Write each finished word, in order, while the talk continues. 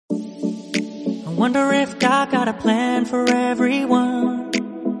I wonder if God got a plan for everyone.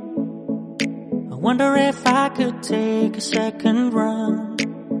 I wonder if I could take a second run.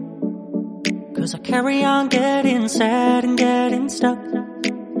 'Cause I carry on getting sad and getting stuck.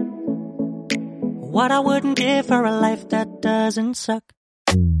 What I wouldn't give for a life that doesn't suck.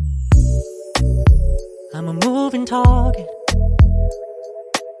 I'm a moving target.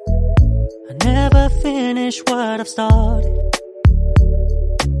 I never finish what I've started.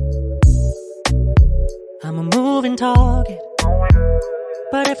 I'm a moving target.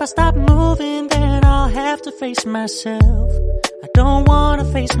 But if I stop moving, then I'll have to face myself. I don't wanna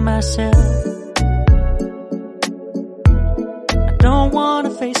face myself. I don't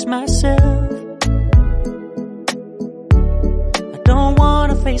wanna face myself. I don't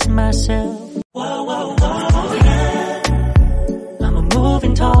wanna face myself. Whoa, whoa, whoa, yeah. I'm a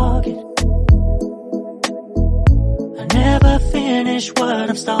moving target. I never finish what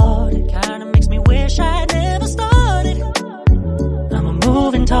I've started. Kinda makes me wish I had never started. I'm a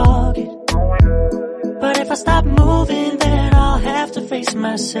moving target. But if I stop moving, then I'll have to face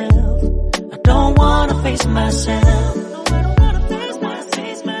myself. I don't wanna face myself. I don't wanna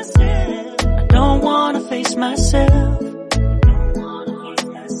face myself. I don't wanna face myself.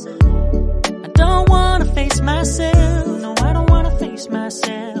 I don't wanna face myself. No, I don't wanna face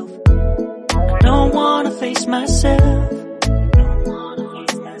myself. I don't wanna face myself.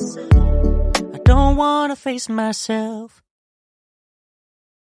 I don't wanna face myself.